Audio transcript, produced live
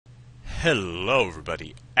Hello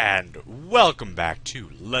everybody, and welcome back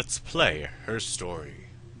to Let's Play Her Story.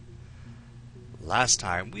 Last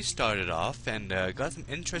time we started off and got some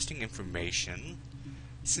interesting information.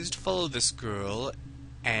 It seems to follow this girl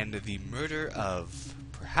and the murder of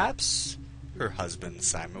perhaps her husband,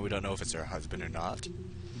 Simon. We don't know if it's her husband or not.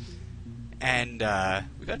 And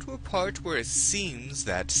we got to a part where it seems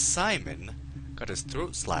that Simon got his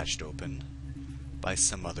throat slashed open by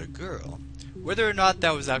some other girl. Whether or not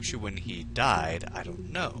that was actually when he died, I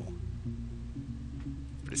don't know.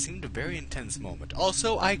 But it seemed a very intense moment.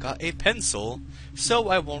 Also, I got a pencil, so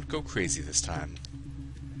I won't go crazy this time.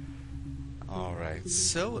 Alright,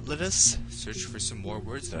 so let us search for some more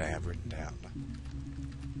words that I have written down.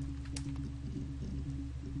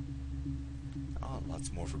 Oh,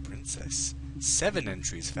 lots more for Princess. 7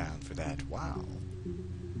 entries found for that. Wow.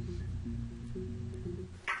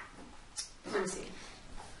 Let me see.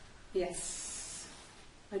 Yes.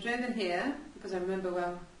 I drove in here because I remember,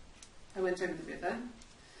 well, I went over the river.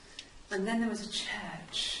 And then there was a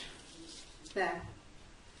church there.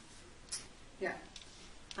 Yeah.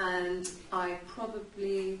 And I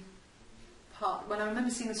probably parked, well, I remember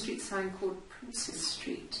seeing a street sign called Princess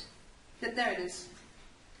Street. There it is.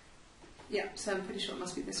 Yeah, so I'm pretty sure it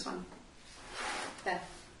must be this one. There.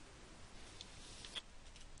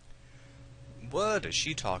 What is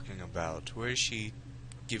she talking about? Where is she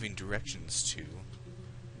giving directions to?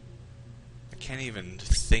 I can't even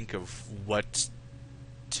think of what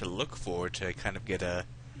to look for to kind of get a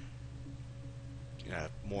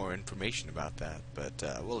more information about that, but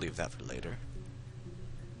we'll leave that for later.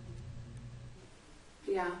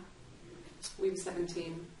 Yeah, we were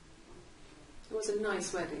 17. It was a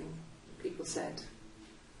nice wedding, people said.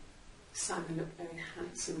 Simon looked very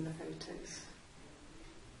handsome in the photos.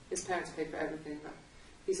 His parents paid for everything, but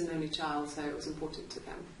he's an only child, so it was important to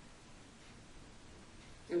them.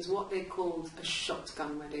 It was what they called a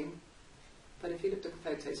shotgun wedding, but if you looked at the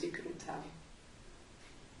photos, you couldn't tell.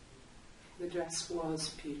 The dress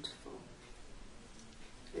was beautiful.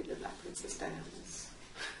 It looked like Princess Diana's.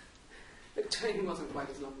 The train wasn't quite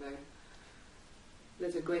as long, though.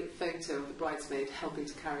 There's a great photo of the bridesmaid helping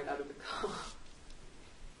to carry it out of the car.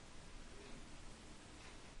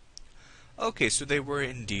 Okay, so they were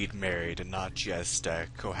indeed married and not just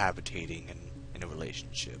cohabitating in a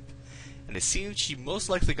relationship. And it seems she most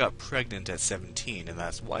likely got pregnant at 17, and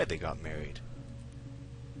that's why they got married.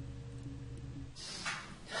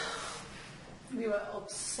 We were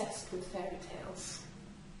obsessed with fairy tales.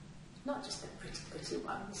 Not just the pretty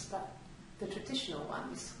ones, but the traditional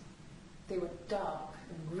ones. They were dark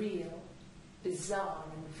and real, bizarre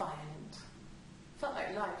and violent. Felt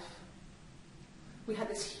like life. We had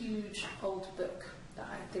this huge old book that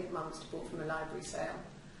I think Mum must have bought from a library sale.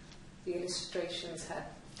 The illustrations had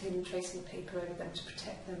thin tracing paper over them to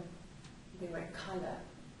protect them. They were in colour,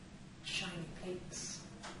 shiny plates.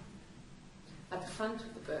 At the front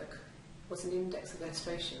of the book was an index of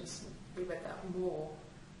illustrations. We read that more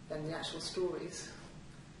than the actual stories.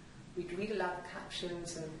 We'd read aloud the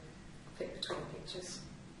captions and flip between pictures.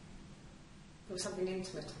 There was something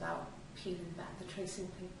intimate about peeling back the tracing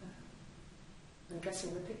paper and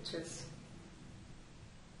dressing the pictures.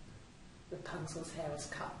 Rapunzel's hair was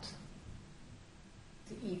cut.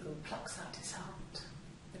 The eagle plucks out his heart.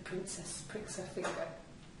 The princess pricks her finger.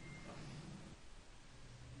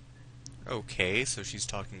 Okay, so she's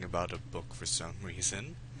talking about a book for some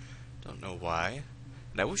reason. Don't know why.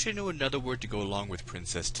 And I wish I knew another word to go along with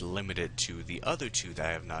princess to limit it to the other two that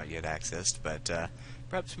I have not yet accessed, but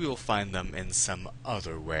perhaps we will find them in some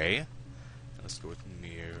other way. Let's go with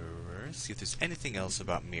mirror. See if there's anything else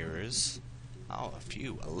about mirrors. Oh, a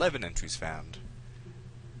few. 11 entries found.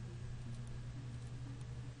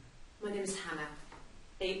 My name is Hannah.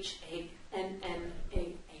 H-A-N-N-A-H.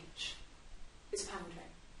 It's Pandre.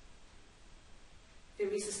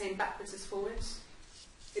 It reads the same backwards as forwards.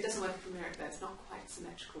 It doesn't work from America, it's not quite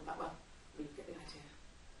symmetrical, but well, you get the idea.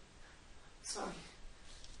 Sorry.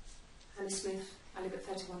 Hannah Smith. I live at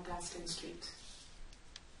 31 Gladstone Street.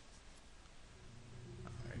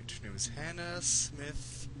 Alright, her name is Hannah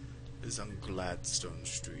Smith. Is on Gladstone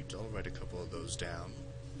Street. I'll write a couple of those down.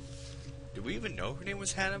 Did we even know her name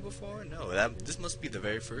was Hannah before? No, this must be the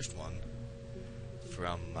very first one.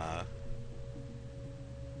 From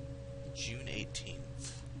June 18th.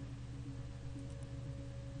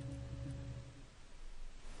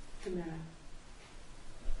 The mirror.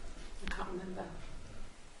 I can't remember.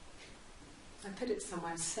 I put it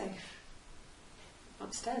somewhere safe.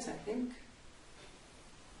 Upstairs, I think.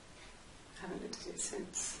 I haven't looked at it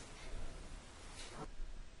since.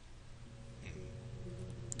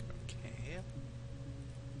 Okay.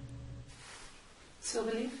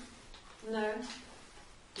 Silverleaf, No.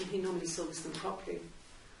 And he normally solves them properly.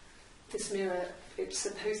 This mirror, it's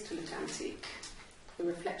supposed to look antique. The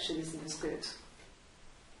reflection isn't as good.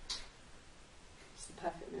 It's the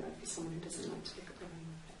perfect mirror for someone who doesn't like to look at their own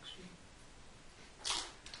reflection.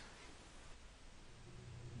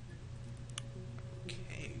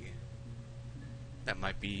 Okay. That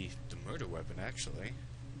might be the murder weapon, actually.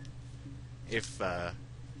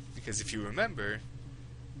 Because if you remember,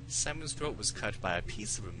 Simon's throat was cut by a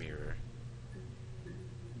piece of a mirror.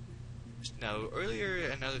 Now, earlier,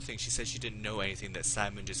 another thing, she said she didn't know anything, that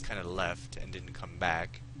Simon just kind of left and didn't come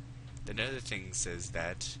back. Then another thing says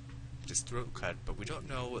that his throat cut, but we don't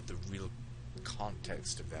know what the real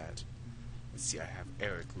context of that. Let's see, I have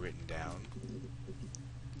Eric written down.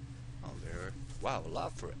 Oh, there. Wow, a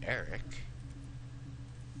lot for Eric.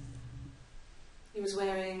 He was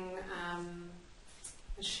wearing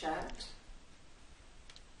a shirt,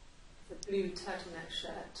 a blue turtleneck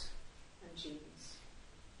shirt, and jeans.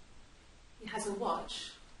 He has a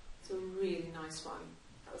watch. It's a really nice one.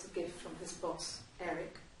 That was a gift from his boss,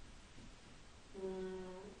 Eric. He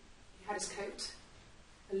had his coat,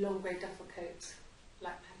 a long grey duffel coat,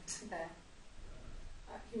 black pants there.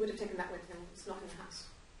 He would have taken that with him. It's not in the house.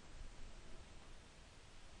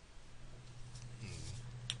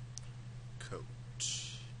 Coat.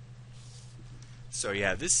 So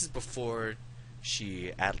yeah, this is before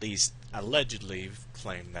she at least allegedly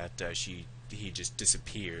claimed that he just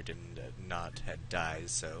disappeared and not had died,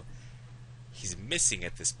 so he's missing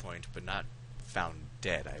at this point, but not found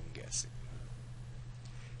dead, I'm guessing.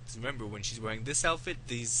 So remember, when she's wearing this outfit,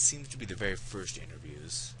 these seems to be the very first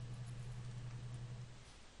interviews.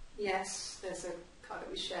 Yes, there's a car that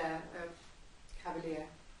we share, a Cavalier,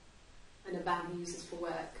 and a van he uses for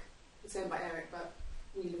work. It's owned by Eric, but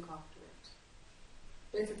we look after it.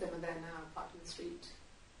 Both of them are there now, parked in the street.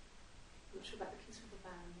 I'm not sure about the keys for the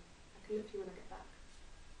van. I can look for you when I get back.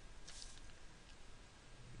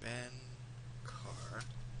 Van, car.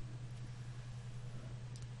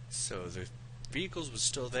 So the vehicles was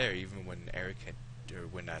still there even when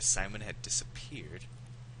Simon had disappeared.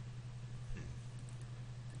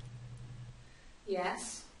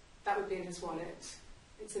 Yes, that would be in his wallet.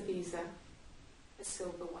 It's a Visa, a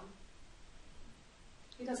silver one.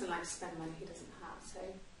 He doesn't like to spend money he doesn't have, so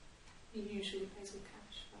he usually pays with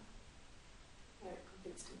cash, but Eric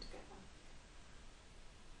convinced him to get one.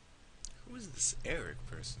 Who is this Eric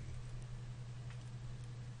person?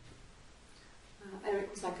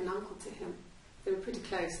 Eric was like an uncle to him. They were pretty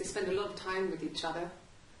close. They spend a lot of time with each other,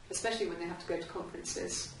 especially when they have to go to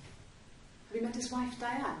conferences. Have you met his wife,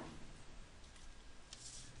 Diane?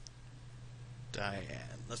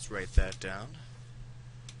 Diane. Let's write that down.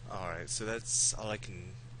 Alright, so that's all I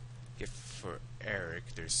can get for Eric.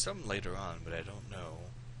 There's some later on, but I don't know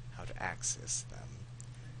how to access them.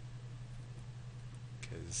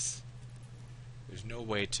 Because there's no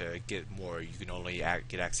way to get more. You can only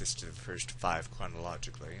get access to the first 5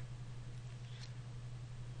 chronologically.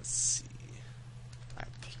 Let's see. I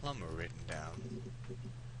have plumber written down.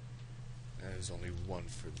 There's only one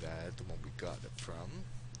for that, the one we got it from.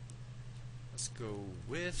 Let's go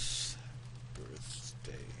with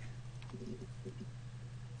birthday.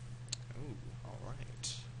 Oh,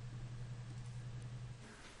 alright.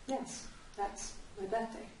 Yes, that's my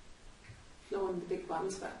birthday. Not one of the big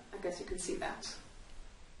ones, but I guess you can see that.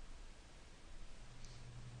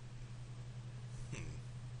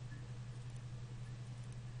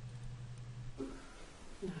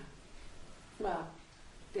 No. Well,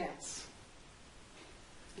 yes.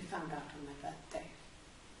 He found out on my birthday.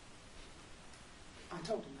 I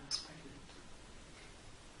told him I was pregnant.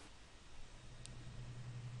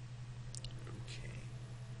 Okay.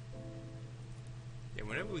 Yeah,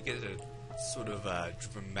 whenever we get a sort of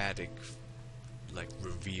dramatic, like,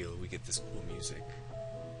 reveal, we get this cool music.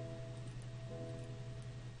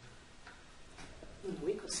 A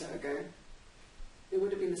week or so ago. It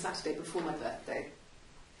would have been the Saturday before my birthday.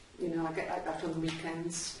 You know, I get like that on the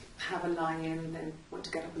weekends, have a lie-in, then want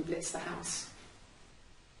to get up and blitz the house.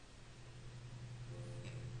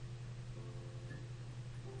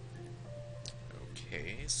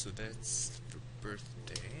 Okay, so that's for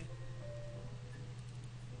birthday.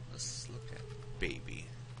 Let's look at baby.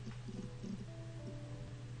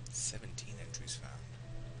 17 entries found.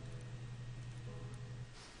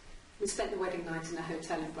 We spent the wedding night in a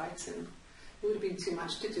hotel in Brighton. It would have been too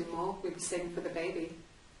much to do more. We'd be saving for the baby.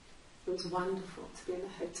 It was wonderful to be in a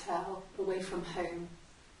hotel, away from home,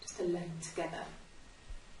 just alone together.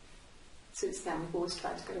 Since then, we've always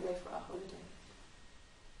tried to get away for our holiday.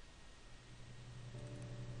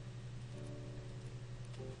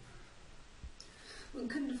 We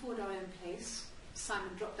couldn't afford our own place.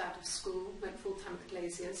 Simon dropped out of school, went full-time at the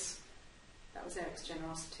Glaziers. That was Eric's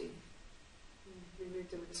generosity. We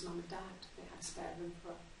moved in with his mum and dad. They had a spare room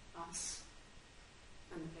for us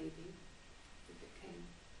and the baby if it came.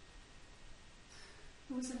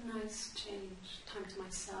 It was a nice change, time to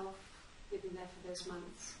myself, living there for those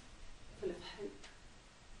months, full of hope.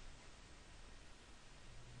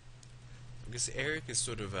 Because Eric is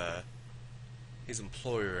sort of his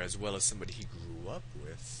employer as well as somebody he grew up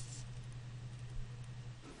with.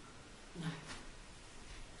 No.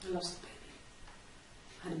 I lost the baby.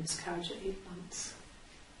 I had a miscarriage at 8 months.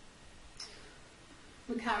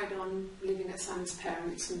 We carried on living at Simon's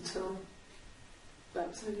parents until, well, it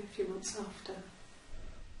was only a few months after.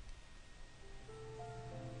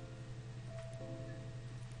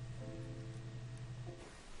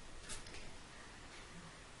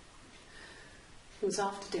 It was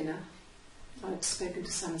after dinner. I had spoken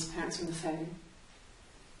to Simon's parents on the phone.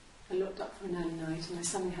 I looked up for an early night and I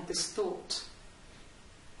suddenly had this thought.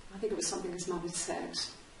 I think it was something his mum had said.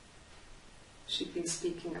 She'd been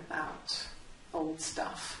speaking about old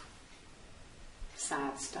stuff,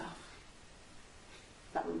 sad stuff,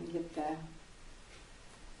 about when we lived there,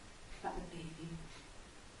 about the baby.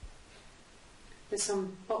 There's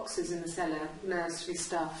some boxes in the cellar, nursery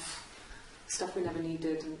stuff we never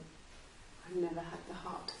needed and I never had the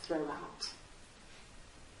heart to throw out.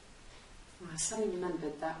 And I suddenly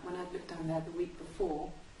remembered that when I'd looked down there the week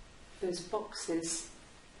before, those boxes,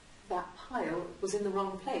 that pile was in the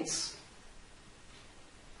wrong place.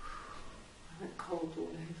 I went cold all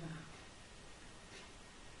over.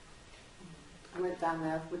 I went down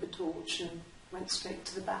there with a torch and went straight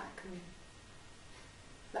to the back, and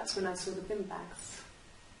that's when I saw the bin bags.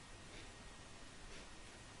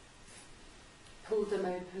 Pulled them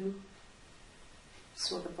open,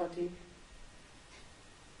 saw the body.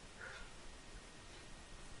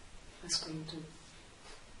 I screamed, and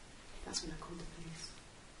that's when I called the police.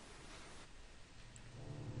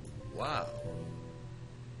 Wow.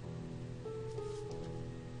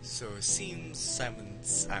 So it seems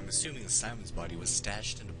I'm assuming Simon's body was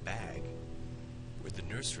stashed in a bag where the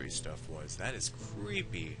nursery stuff was. That is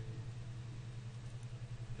creepy.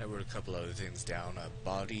 I wrote a couple other things down,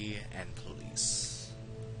 body and police.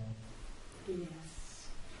 Yes.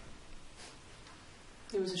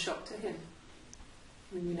 It was a shock to him.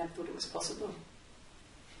 I mean, we never thought it was possible.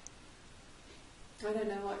 I don't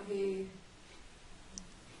know what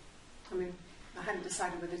I hadn't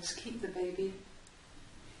decided whether to keep the baby.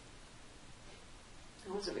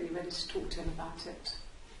 I wasn't really ready to talk to him about it.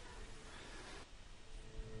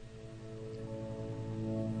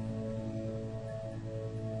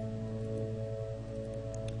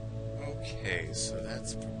 Okay, so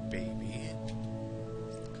that's for baby.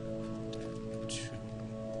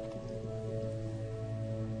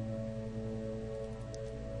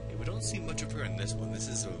 We don't see much of her in this one. This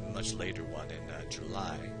is a much later one in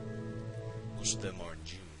July. Most of them are in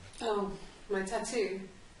June. Oh, my tattoo.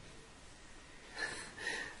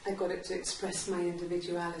 I got it to express my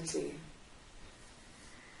individuality.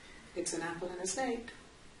 It's an apple and a snake.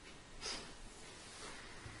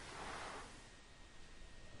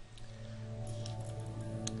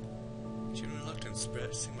 June reluctant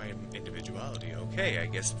expressing my individuality. Okay, I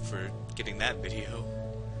guess for getting that video,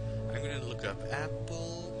 I'm gonna look up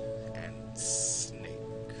apple and snake.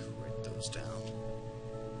 Write those down.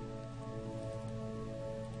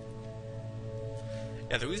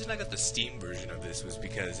 Yeah, the reason I got the Steam version of this was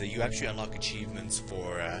because you actually unlock achievements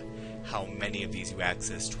for how many of these you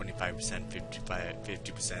access, 25%, 50%,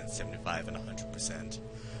 75%, and 100%.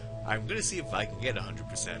 I'm going to see if I can get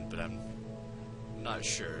 100%, but I'm not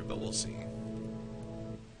sure, but we'll see.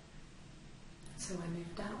 So I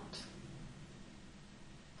moved out.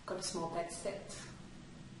 Got a small bed set.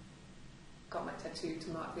 Got my tattoo to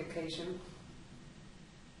mark the occasion.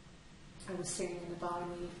 I was singing in the bar in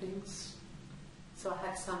the evenings. So I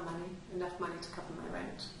had some money, enough money to cover my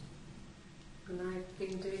rent. And I've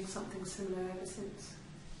been doing something similar ever since.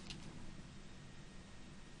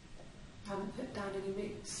 I haven't put down any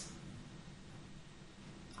roots.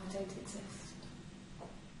 I don't exist.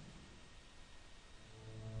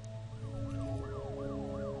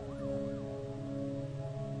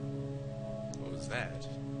 What was that?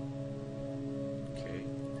 Okay.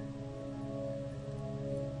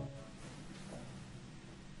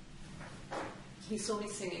 He saw me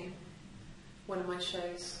singing one of my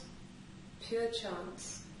shows. Pure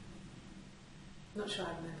chance. Not sure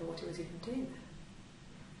I remember what he was even doing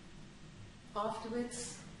there.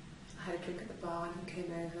 Afterwards, I had a drink at the bar and he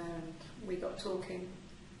came over and we got talking.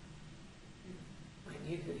 I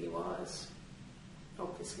knew who he was.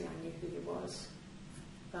 Obviously I knew who he was.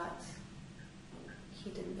 But he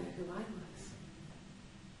didn't know who I was.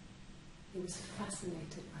 He was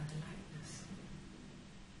fascinated by the likeness.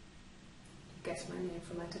 He guessed my name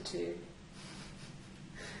from my tattoo.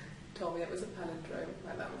 Told me it was a palindrome,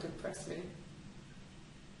 like that would impress me.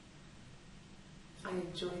 I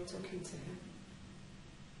enjoyed talking to him.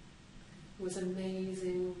 It was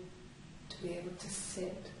amazing to be able to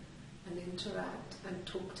sit and interact and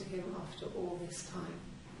talk to him after all this time.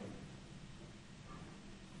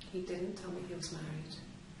 He didn't tell me he was married.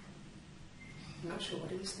 I'm not sure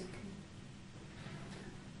what he was thinking.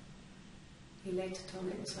 He later told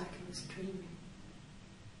me it was like he was dreaming.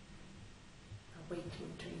 A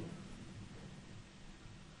waking dream.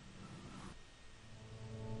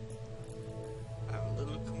 I'm a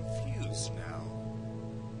little confused now.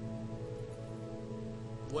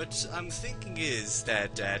 What I'm thinking is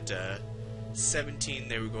that at 17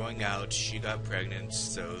 they were going out, she got pregnant,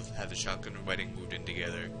 so had the shotgun wedding moved in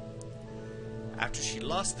together. After she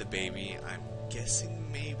lost the baby, I'm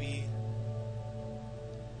guessing maybe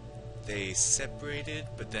they separated,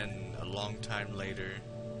 but then a long time later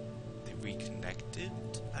they reconnected?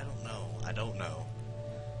 I don't know.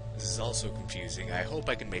 This is also confusing. I hope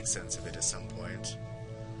I can make sense of it at some point.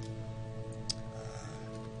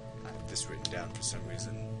 I have this written down for some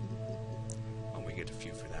reason. I'll only get a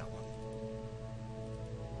few for that one.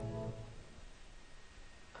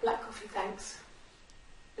 Black coffee, thanks.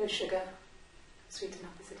 No sugar. Sweet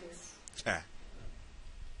enough as it is.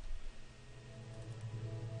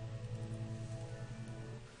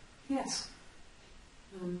 Yes.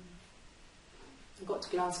 I got to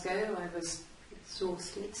Glasgow. I was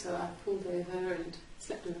exhausted, so I pulled over and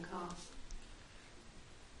slept in the car.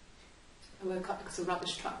 I woke up because a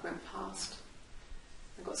rubbish truck went past.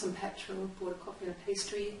 I got some petrol, bought a coffee and a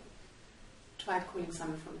pastry, tried calling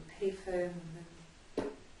someone from the payphone, and then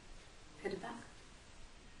headed back.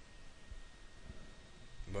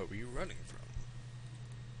 What were you running from?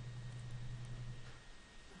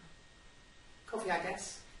 Coffee, I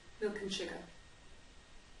guess. Milk and sugar.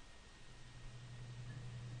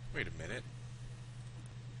 Wait a minute.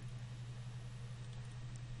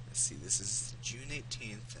 Let's see, this is June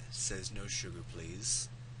 18th, says no sugar please.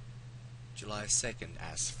 July 2nd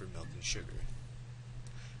asks for milk and sugar.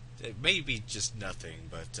 It may be just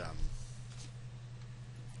nothing, but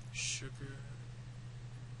sugar,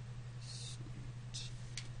 sweet.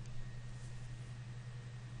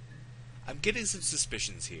 I'm getting some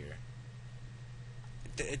suspicions here.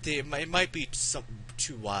 It might be something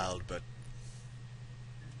too wild, but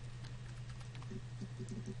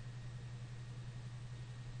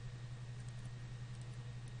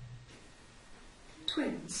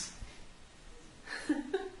twins?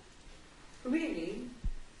 Really?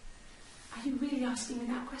 Are you really asking me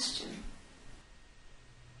that question?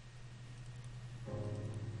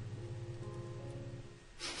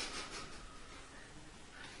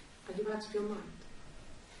 Are you out of your mind?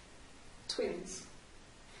 Twins?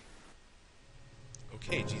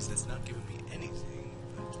 okay, geez, that's not giving me anything,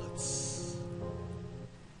 but let's...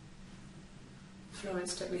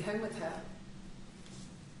 Florence took me home with her.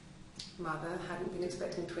 Mother hadn't been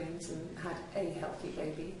expecting twins and had a healthy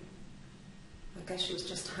baby. I guess she was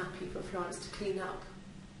just happy for Florence to clean up.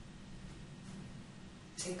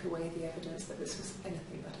 Take away the evidence that this was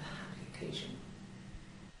anything but a happy occasion.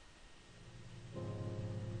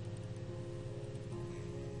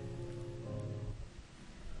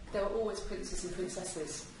 There were always princes and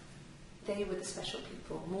princesses. They were the special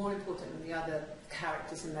people, more important than the other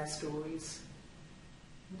characters in their stories.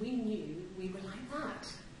 We knew we were like that.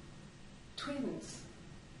 Twins.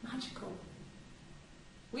 Magical.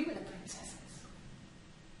 We were the princesses.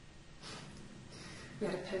 We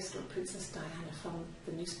had a poster of Princess Diana from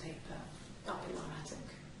the newspaper up in our attic.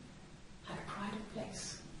 Had a pride of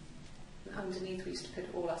place. And underneath we used to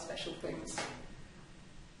put all our special things.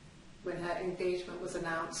 When her engagement was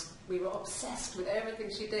announced, we were obsessed with everything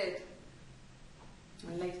she did.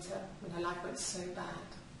 And later, when her life went so bad,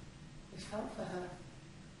 we felt for her.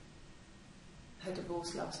 Her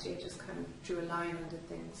divorce last year just kind of drew a line under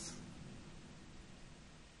things.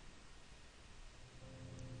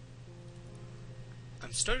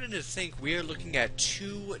 I'm starting to think we are looking at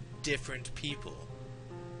two different people.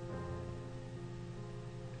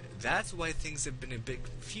 That's why things have been a bit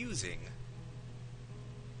confusing.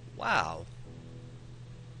 Wow.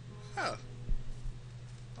 Huh.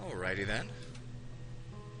 Alrighty then.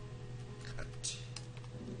 Cut.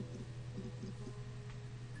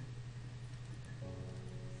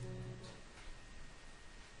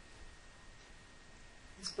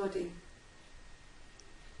 His body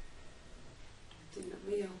didn't look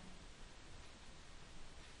real.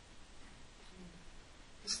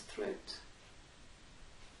 His throat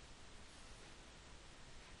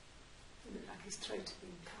his throat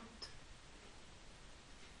being cut.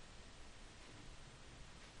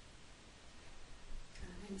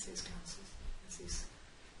 And in his glasses, there's these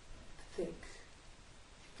thick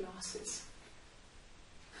glasses.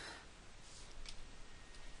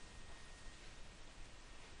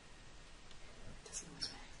 It doesn't always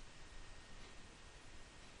work.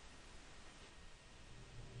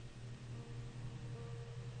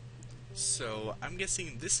 So, I'm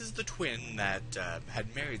guessing this is the twin that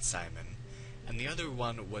had married Simon, and the other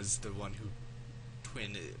one was the one who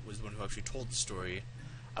actually told the story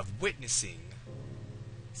of witnessing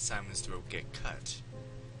Simon's throat get cut.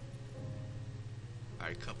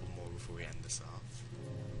 Alright, a couple more before we end this off.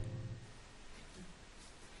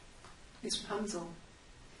 It's Rapunzel.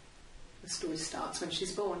 The story starts when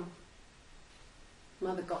she's born.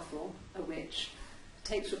 Mother Gothel, a witch,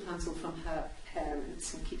 takes Rapunzel from her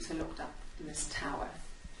parents and keeps her locked up in this tower.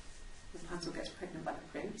 Rapunzel gets pregnant by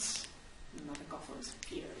the prince, and Mother Gothel is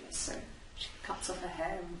furious, so she cuts off her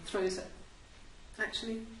hair and throws it.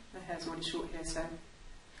 Actually, her hair's already short here, so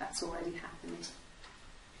that's already happened.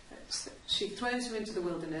 But she throws her into the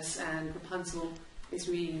wilderness, and Rapunzel is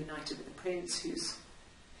reunited with the prince, who's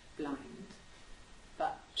blind.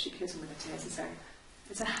 But she kills him with her tears, and so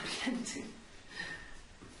it's a happy ending.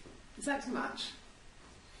 Is that too much?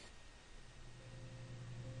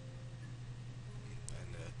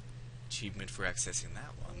 Achievement for accessing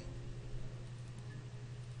that one.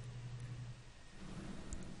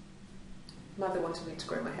 Mother wanted me to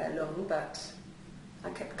grow my hair long, but I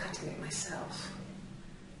kept cutting it myself.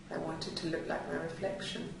 I wanted to look like my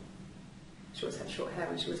reflection. She always had short hair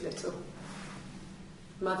when she was little.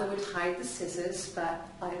 Mother would hide the scissors, but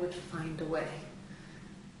I would find a way.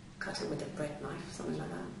 Cut it with a bread knife, something like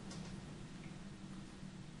that.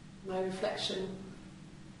 My reflection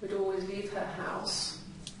would always leave her house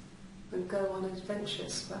and go on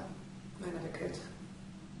adventures, but I never could.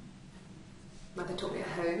 Mother taught me at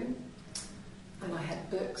home, and I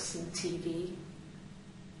had books and TV.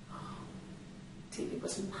 Oh, TV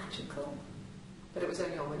was magical, but it was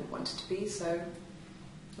only on when it wanted to be, so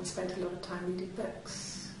I spent a lot of time reading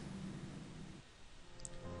books.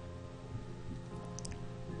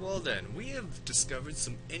 Well then, we have discovered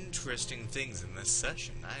some interesting things in this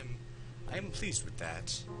session. I'm pleased with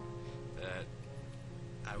that. That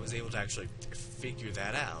I was able to actually figure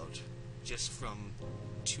that out just from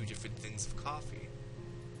 2 different things of coffee.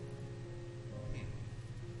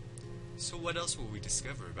 So what else will we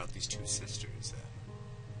discover about these 2 sisters then?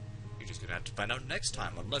 You're just gonna have to find out next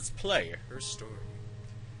time on Let's Play Her Story.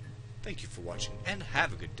 Thank you for watching, and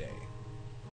have a good day.